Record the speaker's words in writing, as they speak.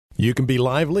You can be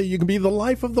lively, you can be the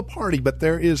life of the party, but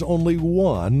there is only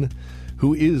one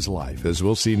who is life, as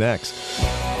we'll see next.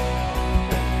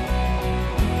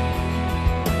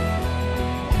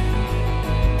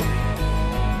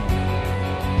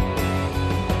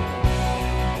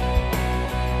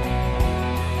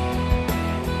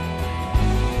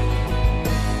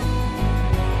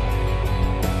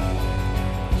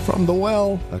 From The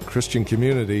Well, a Christian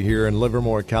community here in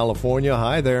Livermore, California.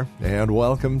 Hi there, and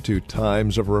welcome to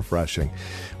Times of Refreshing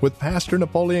with Pastor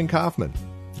Napoleon Kaufman.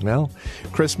 Well,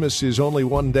 Christmas is only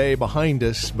one day behind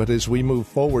us, but as we move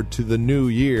forward to the new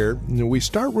year, we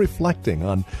start reflecting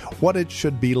on what it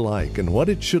should be like and what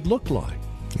it should look like.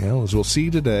 Well, as we'll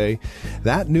see today,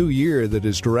 that new year that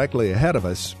is directly ahead of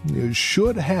us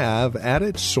should have at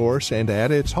its source and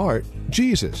at its heart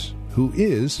Jesus, who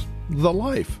is the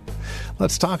life.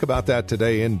 Let's talk about that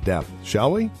today in depth,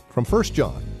 shall we? From 1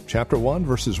 John, chapter 1,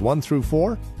 verses 1 through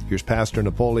 4, here's Pastor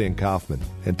Napoleon Kaufman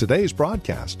and today's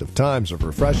broadcast of Times of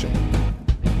Refreshing.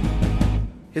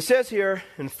 It says here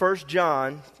in 1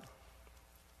 John,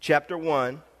 chapter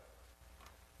 1,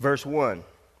 verse 1,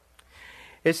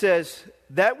 it says,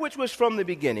 "That which was from the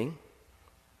beginning,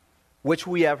 which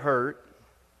we have heard,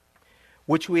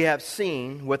 which we have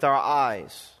seen with our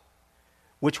eyes,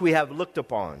 which we have looked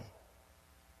upon,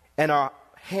 and our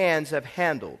hands have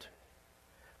handled,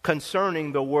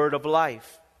 concerning the word of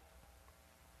life.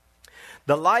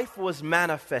 The life was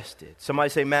manifested." Somebody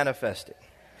say manifested.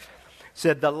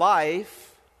 Said the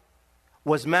life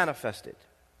was manifested,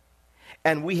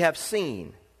 and we have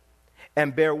seen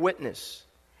and bear witness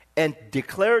and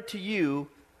declare to you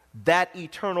that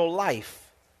eternal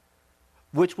life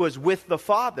which was with the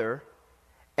Father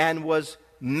and was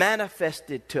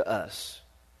manifested to us.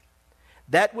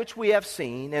 That which we have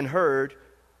seen and heard,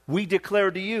 we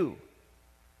declare to you,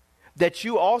 that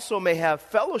you also may have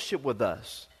fellowship with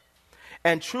us.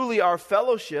 And truly our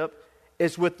fellowship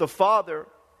is with the Father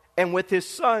and with His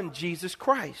Son, Jesus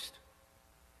Christ.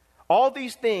 All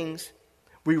these things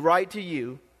we write to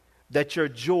you, that your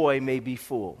joy may be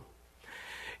full.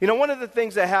 You know, one of the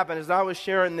things that happened is I was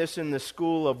sharing this in the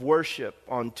school of worship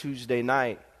on Tuesday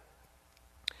night.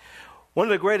 One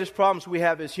of the greatest problems we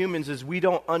have as humans is we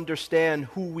don't understand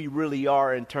who we really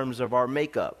are in terms of our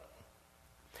makeup.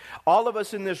 All of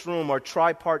us in this room are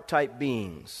tripartite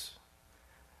beings.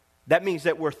 That means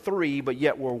that we're three, but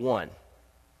yet we're one.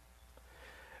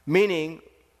 Meaning,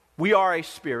 we are a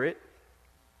spirit,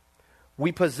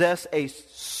 we possess a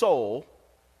soul,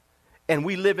 and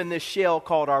we live in this shell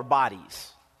called our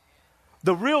bodies.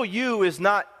 The real you is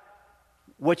not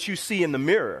what you see in the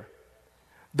mirror.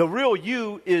 The real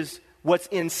you is what's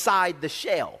inside the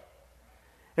shell.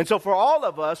 And so for all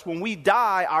of us, when we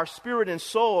die, our spirit and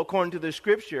soul, according to the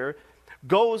scripture,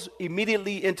 goes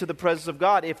immediately into the presence of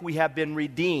God if we have been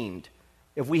redeemed,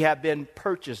 if we have been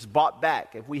purchased, bought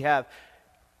back, if we have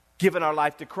given our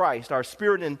life to Christ. Our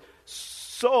spirit and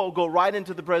soul go right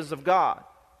into the presence of God.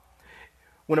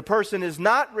 When a person is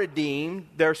not redeemed,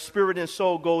 their spirit and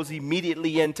soul goes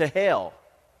immediately into hell.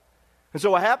 And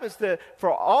so what happens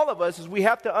for all of us is we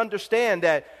have to understand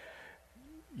that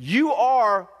you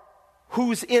are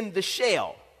who's in the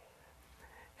shell.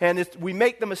 And we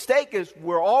make the mistake is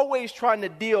we're always trying to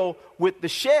deal with the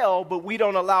shell, but we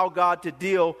don't allow God to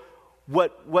deal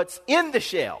what's in the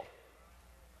shell.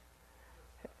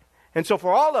 And so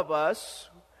for all of us,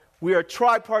 we are a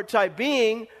tripartite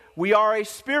being. We are a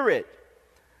spirit.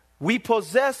 We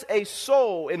possess a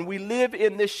soul, and we live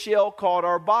in this shell called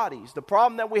our bodies. The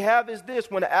problem that we have is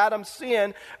this: when Adam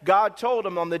sinned, God told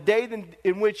him, on the day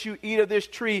in which you eat of this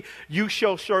tree, you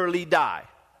shall surely die.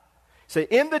 So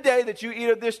in the day that you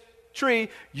eat of this tree,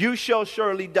 you shall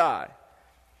surely die.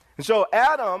 And so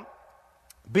Adam,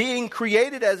 being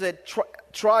created as a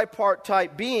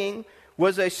tripartite being,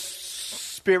 was a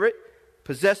spirit,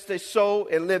 possessed a soul,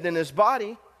 and lived in his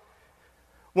body.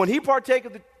 When he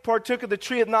partook of the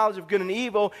tree of knowledge of good and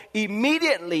evil,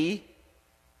 immediately,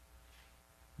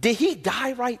 did he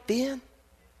die right then?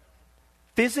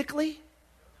 Physically?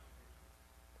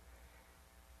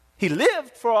 He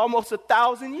lived for almost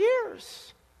 1,000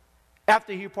 years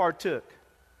after he partook.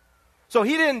 So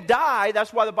he didn't die.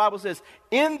 That's why the Bible says,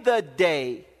 in the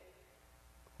day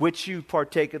which you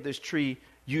partake of this tree,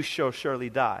 you shall surely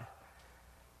die.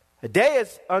 A day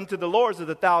is unto the Lord as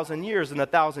 1,000 years, and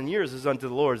 1,000 years is unto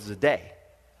the Lord as a day.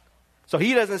 So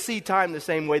he doesn't see time the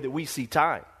same way that we see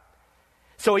time.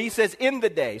 So he says in the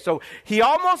day. So he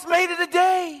almost made it a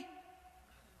day,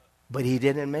 but he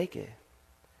didn't make it.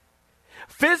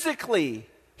 Physically,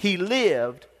 he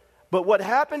lived, but what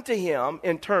happened to him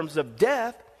in terms of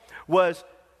death was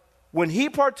when he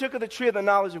partook of the tree of the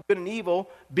knowledge of good and evil,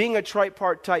 being a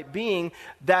tripartite being,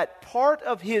 that part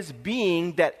of his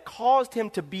being that caused him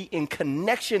to be in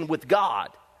connection with God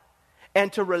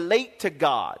and to relate to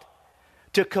God,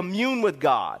 to commune with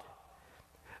God,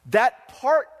 that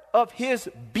part of his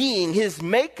being, his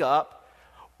makeup,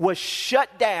 was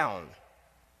shut down.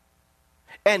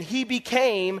 And he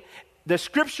became, the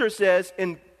scripture says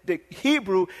in the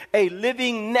Hebrew, a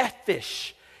living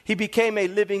nephesh. He became a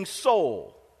living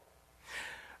soul.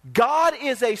 God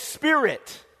is a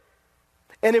spirit.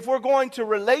 And if we're going to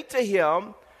relate to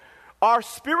him, our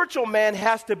spiritual man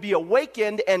has to be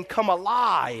awakened and come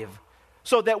alive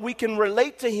so that we can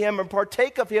relate to him and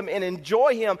partake of him and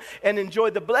enjoy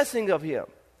the blessing of him.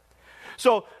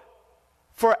 So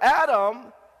for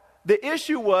Adam, the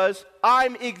issue was,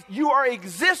 you are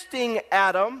existing,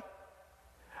 Adam,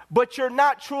 but you're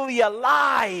not truly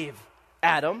alive,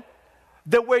 Adam,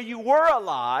 the way you were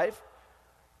alive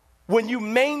when you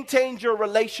maintained your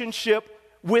relationship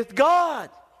with God.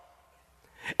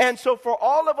 And so for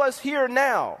all of us here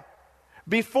now,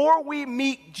 before we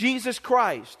meet Jesus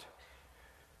Christ,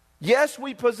 yes,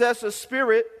 we possess a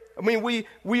spirit. I mean,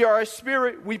 we are a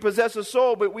spirit, we possess a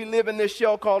soul, but we live in this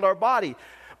shell called our body.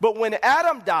 But when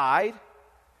Adam died,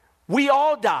 we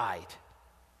all died.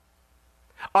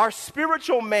 Our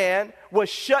spiritual man was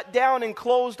shut down and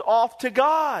closed off to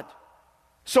God.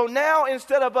 So now,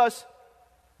 instead of us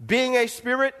being a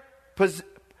spirit,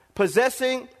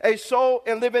 possessing a soul,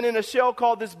 and living in a shell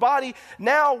called this body,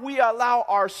 now we allow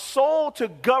our soul to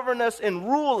govern us and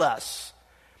rule us,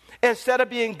 instead of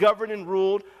being governed and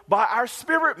ruled by our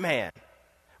spirit man.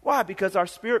 Why? Because our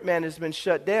spirit man has been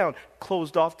shut down,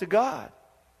 closed off to God.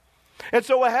 And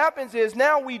so what happens is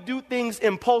now we do things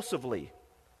impulsively.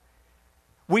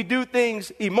 We do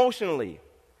things emotionally.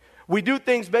 We do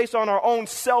things based on our own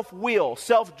self-will,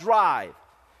 self-drive.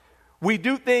 We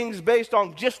do things based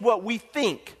on just what we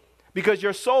think, because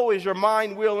your soul is your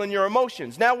mind, will, and your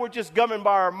emotions. Now we're just governed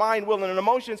by our mind, will, and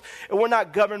emotions, and we're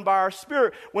not governed by our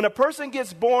spirit. When a person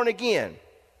gets born again,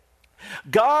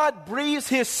 God breathes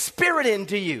his spirit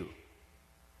into you,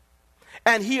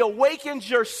 and he awakens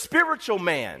your spiritual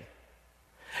man.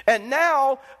 And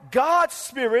now God's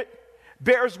spirit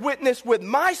bears witness with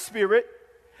my spirit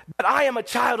that I am a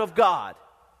child of God.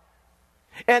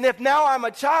 And if now I'm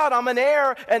a child, I'm an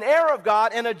heir of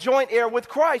God and a joint heir with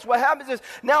Christ. What happens is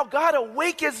now God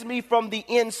awakens me from the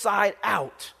inside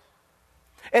out.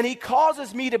 And he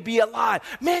causes me to be alive.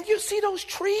 Man, you see those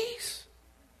trees?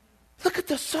 Look at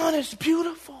the sun, it's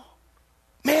beautiful.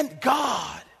 Man,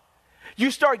 God.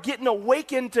 You start getting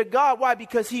awakened to God. Why?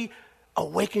 Because he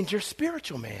awakens your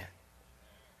spiritual man.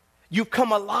 You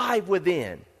come alive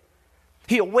within.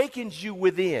 He awakens you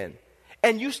within.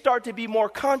 And you start to be more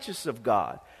conscious of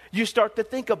God. You start to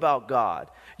think about God.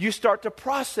 You start to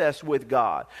process with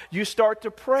God. You start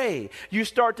to pray. You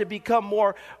start to become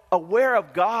more aware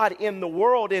of God in the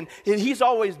world. And he's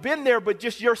always been there, but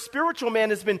just your spiritual man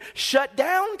has been shut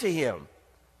down to him.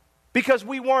 Because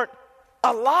we weren't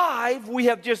alive, we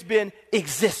have just been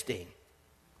existing.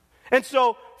 And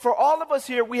so for all of us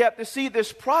here, we have to see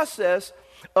this process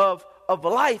of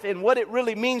life and what it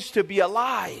really means to be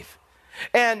alive.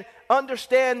 And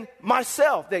understand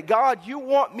myself, that God, you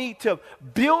want me to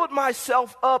build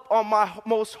myself up on my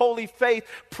most holy faith,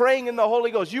 praying in the Holy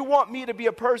Ghost. You want me to be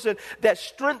a person that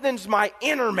strengthens my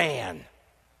inner man.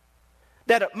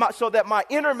 So that my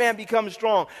inner man becomes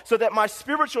strong, so that my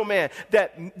spiritual man,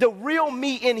 that the real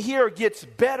me in here gets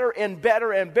better and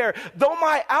better and better. Though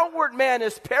my outward man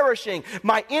is perishing,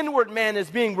 my inward man is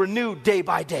being renewed day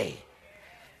by day.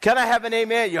 Can I have an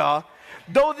amen, y'all?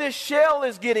 Though this shell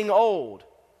is getting old.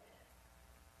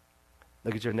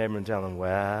 Look at your neighbor and tell him,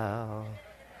 well,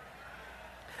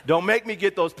 don't make me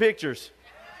get those pictures.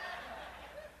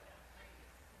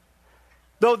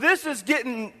 Though this is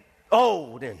getting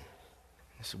old and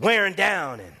it's wearing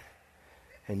down,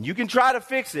 and you can try to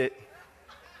fix it.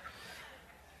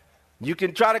 You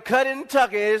can try to cut it and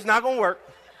tuck it. It's not going to work.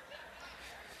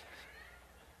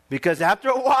 Because after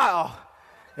a while,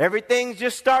 everything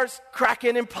just starts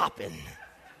cracking and popping.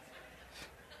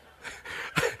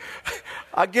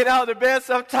 I get out of the bed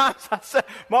sometimes.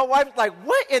 My wife's like,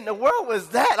 what in the world was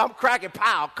that? I'm cracking,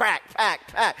 pow, crack, pack,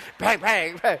 pack, bang,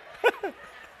 bang, bang.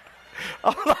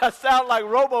 I sound like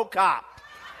RoboCop.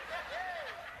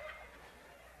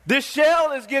 This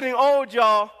shell is getting old,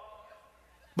 y'all,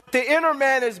 but the inner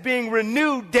man is being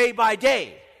renewed day by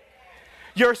day.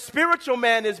 Your spiritual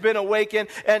man has been awakened,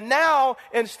 and now,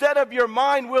 instead of your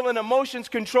mind, will, and emotions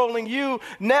controlling you,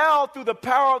 now through the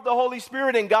power of the Holy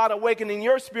Spirit and God awakening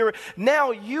your spirit,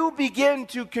 now you begin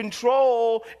to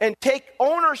control and take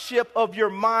ownership of your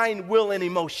mind, will, and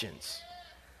emotions.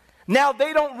 Now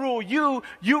they don't rule you,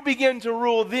 you begin to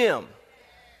rule them.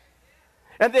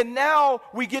 And then now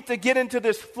we get into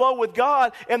this flow with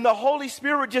God, and the Holy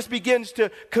Spirit just begins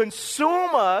to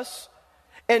consume us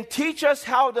and teach us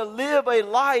how to live a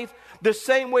life the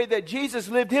same way that Jesus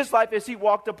lived his life as he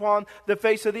walked upon the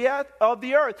face of the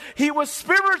earth. He was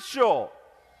spiritual.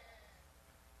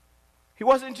 He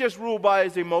wasn't just ruled by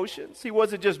his emotions. He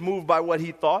wasn't just moved by what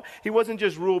he thought. He wasn't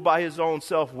just ruled by his own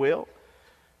self-will.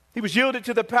 He was yielded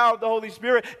to the power of the Holy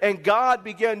Spirit, and God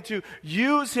began to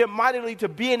use him mightily to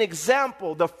be an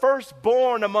example, the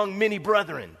firstborn among many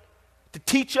brethren, to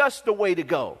teach us the way to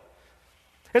go.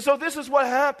 And so this is what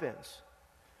happens.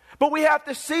 But we have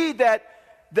to see that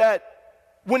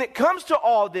when it comes to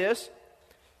all this,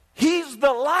 he's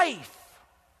the life.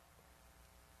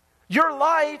 Your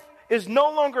life is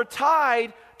no longer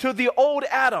tied to the old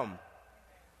Adam,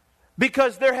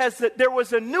 because there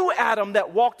was a new Adam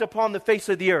that walked upon the face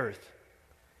of the earth.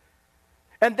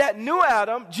 And that new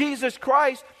Adam, Jesus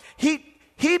Christ, he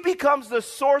becomes the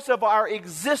source of our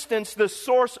existence, the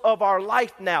source of our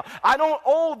life now. I don't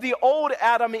owe the old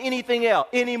Adam anything else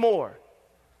anymore,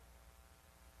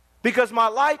 because my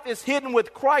life is hidden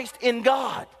with Christ in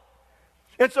God.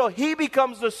 And so he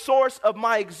becomes the source of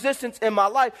my existence in my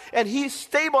life. And he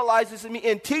stabilizes me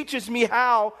and teaches me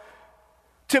how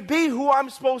to be who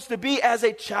I'm supposed to be as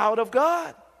a child of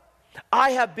God.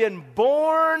 I have been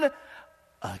born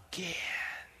again.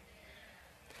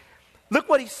 Look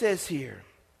what he says here.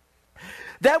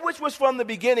 That which was from the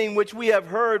beginning, which we have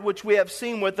heard, which we have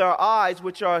seen with our eyes,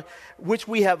 which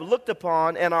we have looked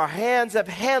upon, and our hands have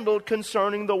handled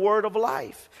concerning the word of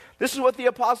life. This is what the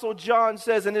Apostle John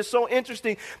says, and it's so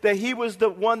interesting that he was the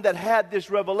one that had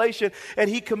this revelation, and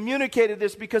he communicated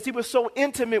this because he was so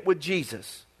intimate with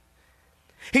Jesus.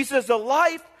 He says the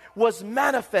life was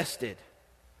manifested.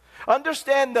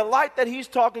 Understand, the light that he's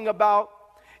talking about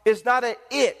is not an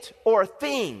it or a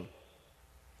thing.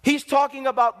 He's talking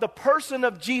about the person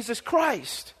of Jesus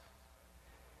Christ.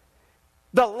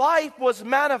 The life was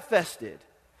manifested.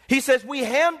 He says we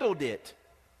handled it.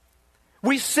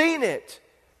 We seen it.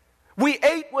 We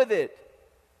ate with it.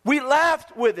 We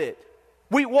laughed with it.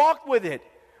 We walked with it.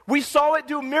 We saw it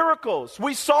do miracles.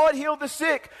 We saw it heal the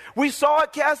sick. We saw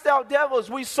it cast out devils.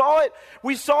 We saw it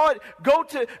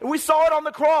on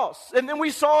the cross. And then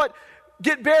we saw it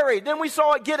get buried. Then we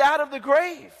saw it get out of the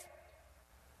grave.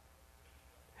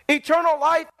 Eternal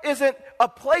life isn't a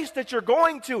place that you're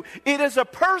going to. It is a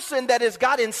person that has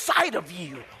got inside of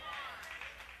you.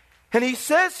 And he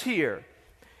says here,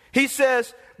 he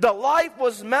says, the life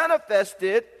was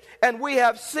manifested, and we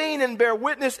have seen and bear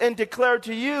witness and declare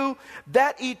to you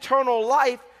that eternal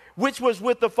life which was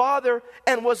with the Father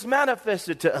and was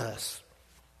manifested to us.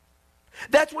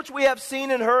 That's which we have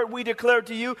seen and heard, we declare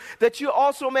to you, that you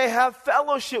also may have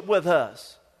fellowship with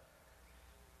us.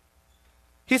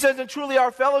 He says, and truly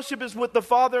our fellowship is with the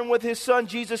Father and with his Son,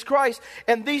 Jesus Christ.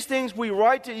 And these things we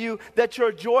write to you, that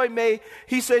your joy may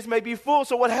be full.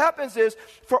 So what happens is,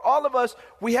 for all of us,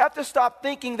 we have to stop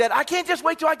thinking that I can't just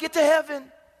wait till I get to heaven.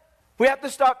 We have to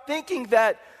stop thinking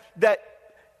that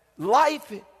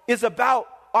life is about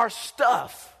our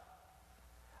stuff.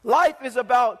 Life is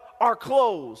about our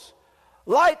clothes.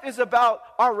 Life is about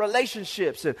our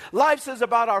relationships. And life is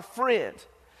about our friends.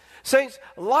 Saints,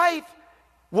 life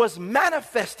was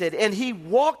manifested, and he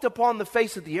walked upon the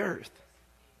face of the earth.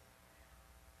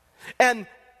 And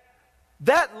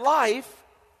that life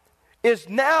is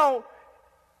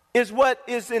what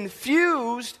is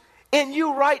infused in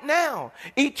you right now.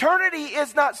 Eternity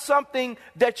is not something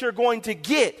that you're going to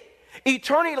get.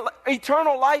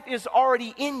 Eternal life is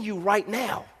already in you right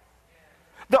now.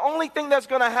 The only thing that's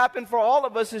going to happen for all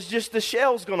of us is just the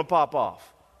shell's going to pop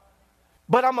off.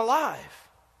 But I'm alive.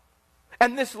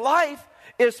 And this life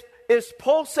is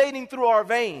pulsating through our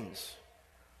veins,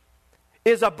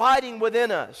 is abiding within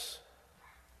us.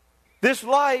 This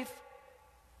life,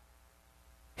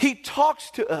 he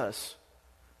talks to us.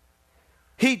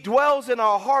 He dwells in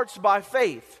our hearts by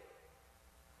faith.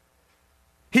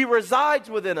 He resides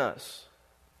within us.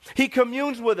 He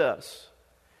communes with us.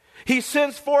 He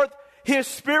sends forth his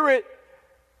Spirit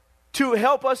to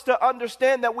help us to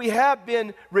understand that we have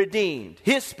been redeemed.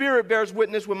 His Spirit bears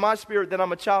witness with my spirit that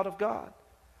I'm a child of God.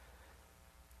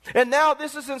 And now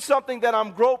this isn't something that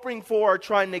I'm groping for or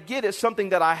trying to get. It's something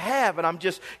that I have, and I'm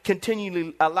just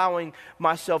continually allowing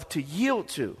myself to yield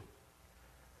to.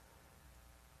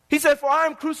 He said, for I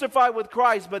am crucified with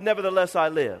Christ, but nevertheless I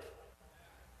live.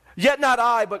 Yet not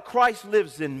I, but Christ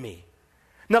lives in me.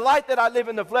 And the life that I live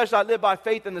in the flesh, I live by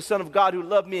faith in the Son of God who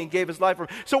loved me and gave his life for me.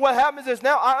 So what happens is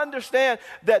now I understand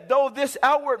that though this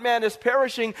outward man is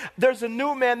perishing, there's a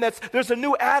new man there's a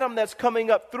new Adam that's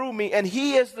coming up through me, and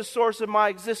he is the source of my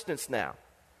existence now.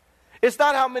 It's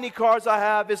not how many cars I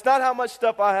have. It's not how much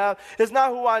stuff I have. It's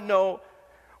not who I know.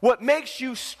 What makes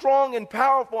you strong and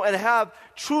powerful and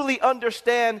truly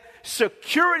understand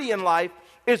security in life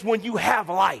is when you have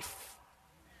life.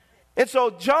 And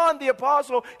so John the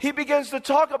Apostle, he begins to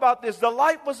talk about this. The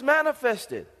light was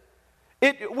manifested.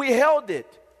 We held it.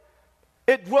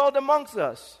 It dwelled amongst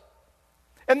us.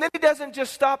 And then he doesn't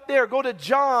just stop there. Go to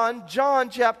John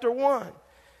chapter 1.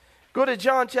 Go to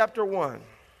John chapter 1.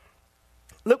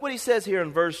 Look what he says here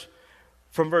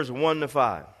from verse 1 to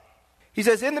 5. He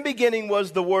says, in the beginning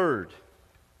was the Word,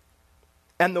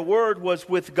 and the Word was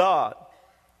with God,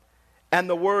 and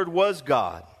the Word was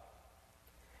God.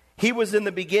 He was in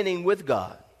the beginning with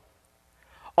God.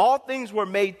 All things were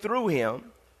made through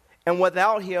him, and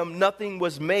without him nothing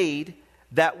was made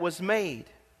that was made.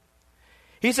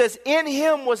 He says, in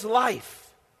him was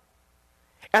life,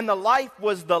 and the life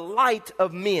was the light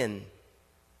of men.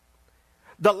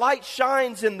 The light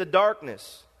shines in the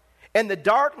darkness, and the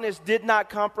darkness did not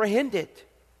comprehend it.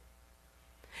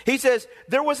 He says,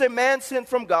 there was a man sent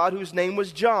from God whose name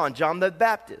was John the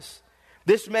Baptist.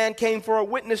 This man came for a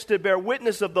witness to bear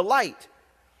witness of the light,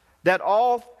 that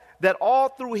all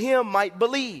through him might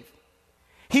believe.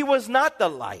 He was not the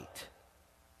light,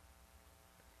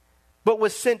 but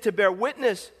was sent to bear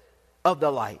witness of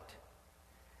the light.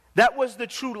 That was the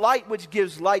true light which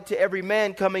gives light to every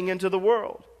man coming into the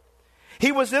world.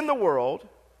 He was in the world,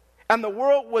 and the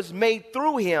world was made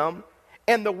through him,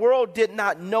 and the world did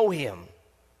not know him.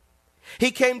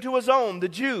 He came to his own, the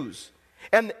Jews,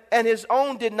 and his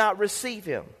own did not receive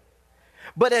him.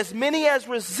 But as many as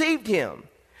received him,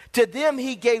 to them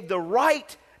he gave the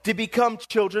right to become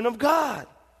children of God,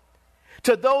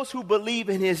 to those who believe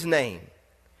in his name,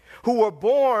 who were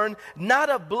born not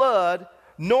of blood,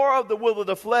 nor of the will of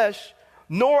the flesh,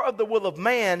 nor of the will of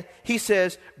man, he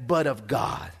says, but of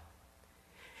God.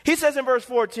 He says in verse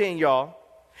 14, y'all,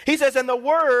 he says, and the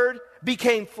Word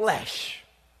became flesh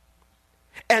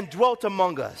and dwelt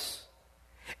among us.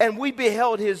 And we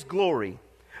beheld his glory,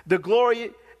 the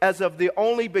glory as of the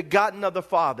only begotten of the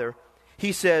Father,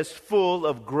 he says, full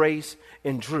of grace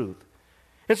and truth.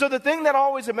 And so the thing that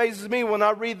always amazes me when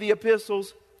I read the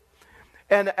epistles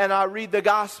and I read the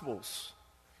Gospels,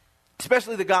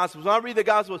 especially the Gospels, when I read the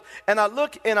Gospels and I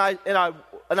look and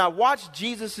I watch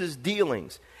Jesus'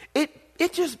 dealings,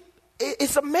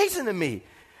 it's amazing to me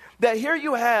that here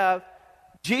you have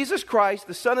Jesus Christ,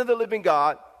 the Son of the living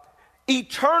God,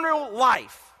 eternal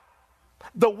life,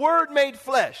 the Word made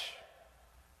flesh,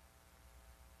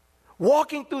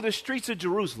 walking through the streets of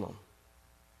Jerusalem,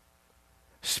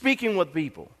 speaking with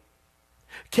people,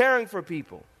 caring for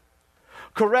people,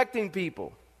 correcting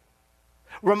people,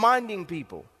 reminding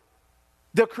people,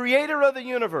 the creator of the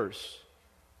universe.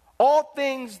 All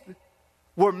things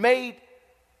were made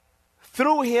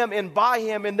through him and by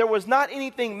him, and there was not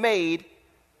anything made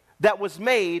that was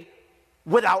made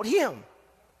without him.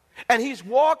 And he's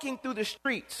walking through the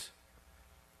streets.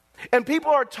 And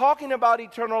people are talking about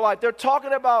eternal life. They're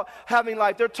talking about having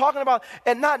life. They're talking about,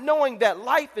 and not knowing that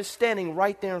life is standing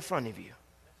right there in front of you.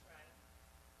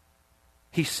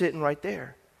 He's sitting right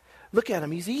there. Look at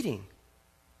him, he's eating.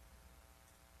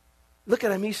 Look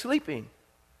at him, he's sleeping.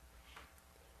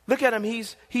 Look at him,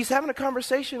 he's having a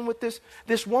conversation with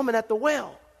this woman at the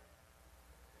well.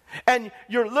 And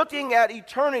you're looking at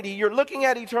eternity, you're looking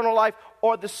at eternal life,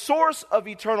 or the source of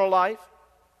eternal life,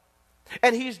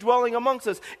 and he's dwelling amongst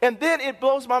us. And then it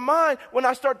blows my mind when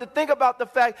I start to think about the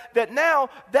fact that now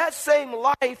that same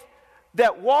life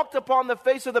that walked upon the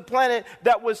face of the planet,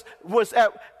 that was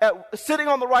sitting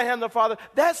on the right hand of the Father,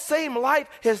 that same life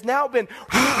has now been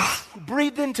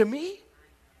breathed into me.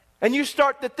 And you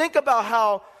start to think about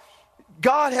how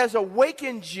God has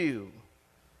awakened you.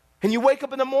 And you wake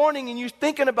up in the morning and you're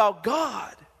thinking about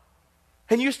God.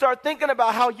 And you start thinking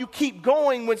about how you keep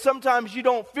going when sometimes you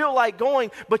don't feel like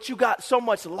going, but you got so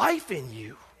much life in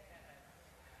you.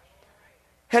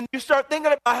 And you start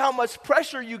thinking about how much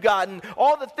pressure you got and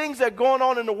all the things that are going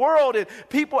on in the world and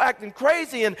people acting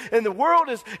crazy and the world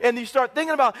is, and you start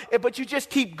thinking about it, but you just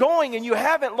keep going and you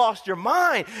haven't lost your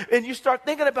mind. And you start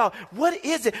thinking about, what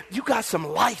is it? You got some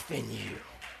life in you.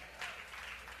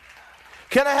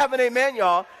 Can I have an amen,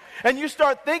 y'all? And you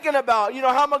start thinking about,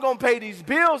 how am I going to pay these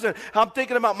bills? And I'm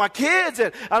thinking about my kids,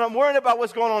 and I'm worrying about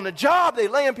what's going on in the job. They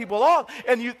laying people off,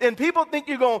 and people think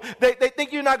they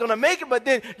think you're not going to make it, but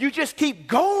then you just keep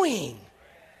going.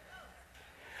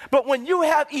 But when you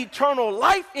have eternal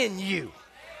life in you,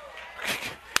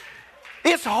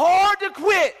 it's hard to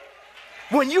quit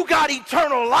when you got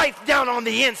eternal life down on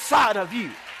the inside of you.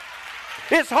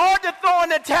 It's hard to throw in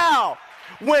the towel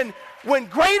when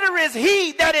greater is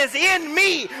he that is in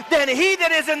me than he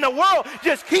that is in the world.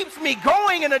 Just keeps me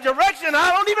going in a direction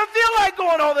I don't even feel like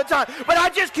going all the time. But I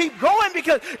just keep going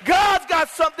because God's got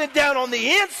something down on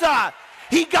the inside.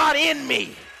 He got in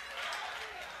me.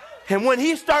 And when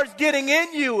he starts getting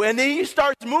in you, and then he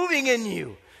starts moving in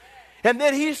you, and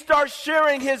then he starts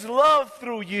sharing his love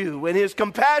through you, and his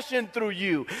compassion through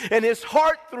you, and his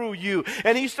heart through you,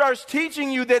 and he starts teaching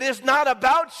you that it's not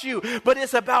about you, but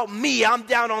it's about me. I'm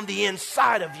down on the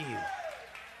inside of you.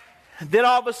 And then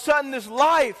all of a sudden, this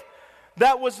life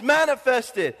that was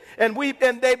manifested, and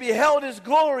they beheld his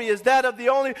glory as that of the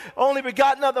only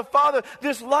begotten of the Father.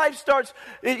 This life starts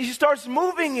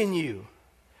moving in you.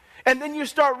 And then you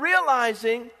start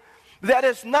realizing that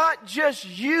it's not just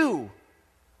you,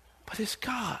 but it's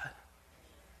God.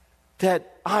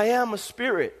 That I am a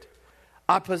spirit,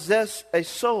 I possess a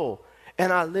soul,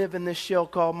 and I live in this shell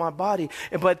called my body.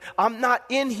 But I'm not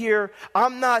in here,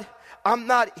 I'm not in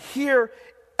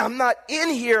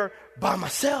here by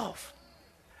myself.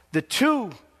 The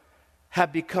two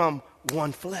have become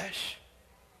one flesh.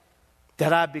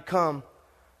 That I've become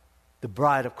the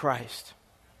bride of Christ.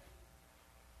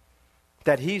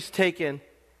 That he's taken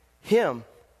him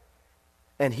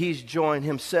and he's joined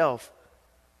himself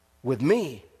with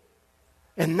me.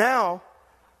 And now,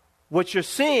 what you're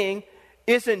seeing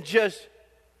isn't just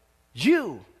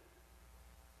you,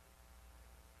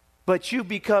 but you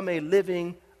become a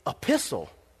living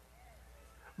epistle,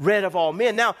 read of all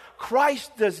men. Now,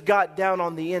 Christ has got down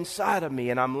on the inside of me,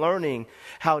 and I'm learning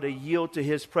how to yield to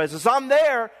his presence. I'm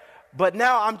there, but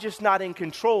now I'm just not in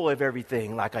control of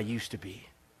everything like I used to be.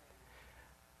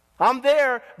 I'm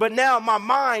there, but now my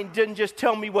mind didn't just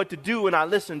tell me what to do, and I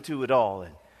listen to it all.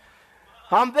 And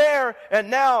I'm there, and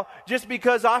now just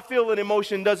because I feel an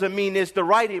emotion doesn't mean it's the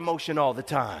right emotion all the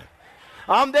time.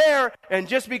 I'm there, and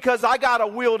just because I got a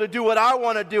will to do what I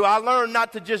want to do, I learn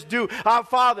not to just do,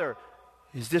 Father,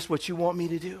 is this what you want me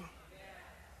to do?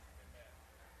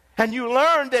 And you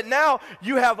learn that now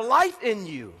you have life in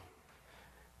you.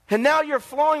 And now you're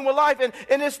flowing with life.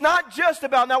 And it's not just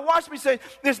about, now watch me say,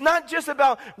 it's not just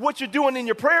about what you're doing in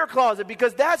your prayer closet,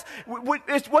 because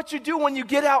it's what you do when you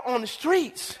get out on the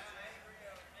streets.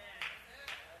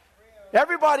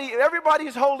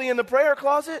 Everybody's holy in the prayer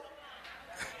closet.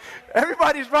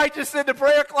 Everybody's righteous in the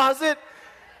prayer closet.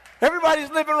 Everybody's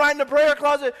living right in the prayer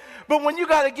closet. But when you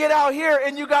got to get out here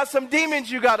and you got some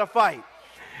demons you got to fight.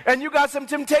 And you got some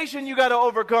temptation you got to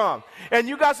overcome. And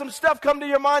you got some stuff come to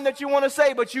your mind that you want to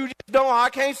say, but you just don't. I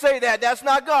can't say that. That's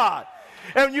not God.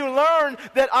 And you learn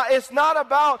that it's not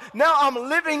about, now I'm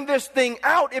living this thing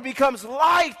out. It becomes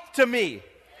life to me.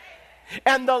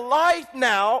 And the life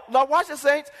now watch the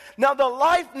saints. Now the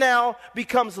life now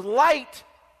becomes light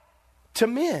to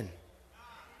men.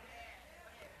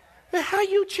 Man, how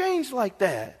you change like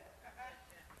that?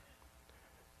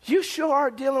 You sure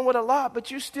are dealing with a lot,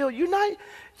 but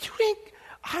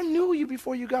I knew you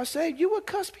before you got saved. You would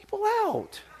cuss people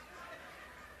out.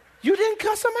 You didn't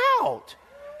cuss them out.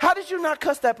 How did you not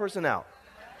cuss that person out?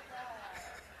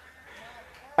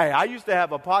 Hey, I used to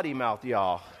have a potty mouth,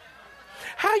 y'all.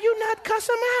 How you not cuss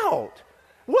them out?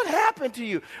 What happened to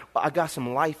you? Well, I got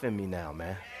some life in me now,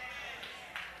 man.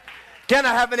 Can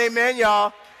I have an amen,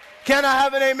 y'all? Can I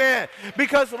have an amen?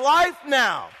 Because life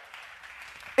now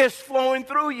is flowing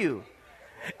through you.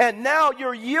 And now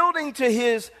you're yielding to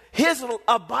his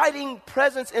abiding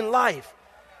presence in life.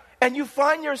 And you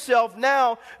find yourself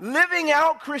now living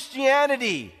out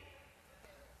Christianity.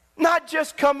 Not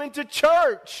just coming to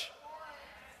church.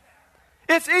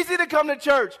 It's easy to come to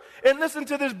church and listen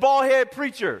to this bald-head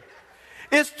preacher.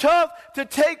 It's tough to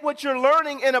take what you're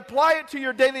learning and apply it to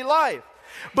your daily life.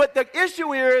 But the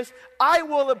issue here is, I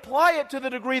will apply it to the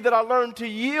degree that I learn to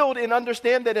yield and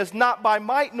understand that it's not by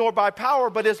might nor by power,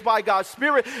 but it's by God's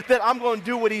Spirit that I'm going to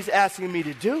do what he's asking me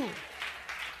to do.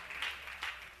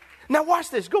 Now watch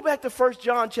this. Go back to 1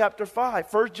 John chapter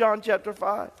 5. 1 John chapter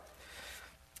 5.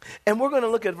 And we're going to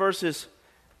look at verses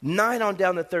 9 on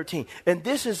down to 13. And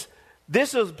this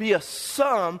will be a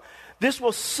sum. This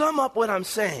will sum up what I'm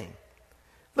saying.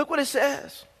 Look what it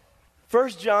says. 1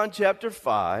 John chapter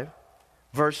 5.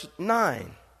 Verse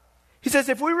 9. He says,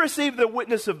 if we receive the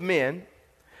witness of men,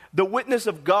 the witness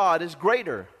of God is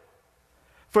greater.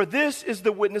 For this is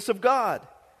the witness of God,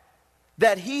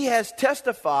 that he has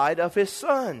testified of his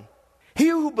Son. He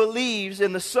who believes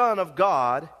in the Son of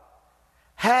God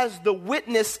has the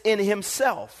witness in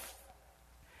himself.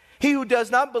 He who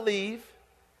does not believe,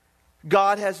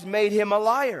 God has made him a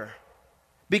liar,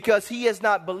 because he has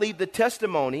not believed the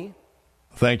testimony.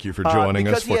 Thank you for joining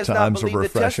us for Times of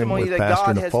Refreshing with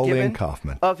Pastor Napoleon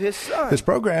Kaufman. Of his Son. This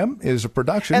program is a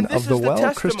production of the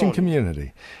Well Christian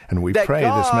Community, and we pray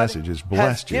this message has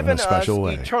blessed you in a special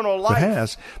way. If it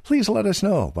has, please let us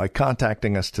know by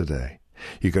contacting us today.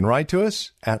 You can write to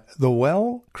us at the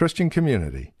Well Christian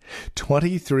Community,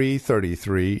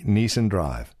 2333 Neeson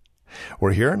Drive.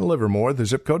 We're here in Livermore. The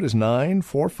zip code is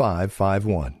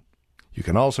 94551. You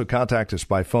can also contact us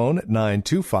by phone at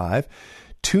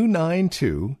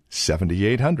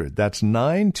 925-292-7800. That's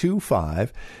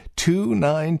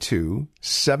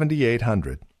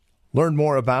 925-292-7800. Learn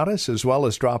more about us as well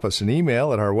as drop us an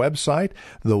email at our website,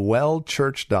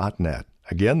 thewellchurch.net.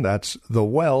 Again, that's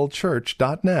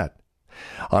thewellchurch.net.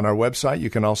 On our website, you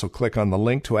can also click on the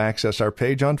link to access our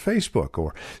page on Facebook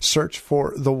or search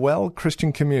for the Well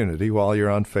Christian Community while you're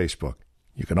on Facebook.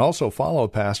 You can also follow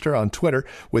Pastor on Twitter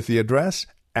with the address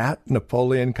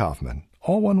 @Napoleon Kaufman,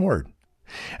 all one word.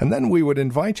 And then we would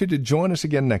invite you to join us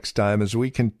again next time as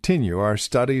we continue our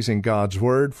studies in God's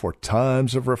Word for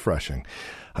Times of Refreshing.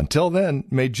 Until then,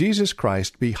 may Jesus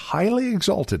Christ be highly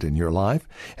exalted in your life,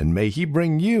 and may He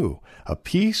bring you a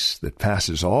peace that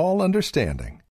passes all understanding.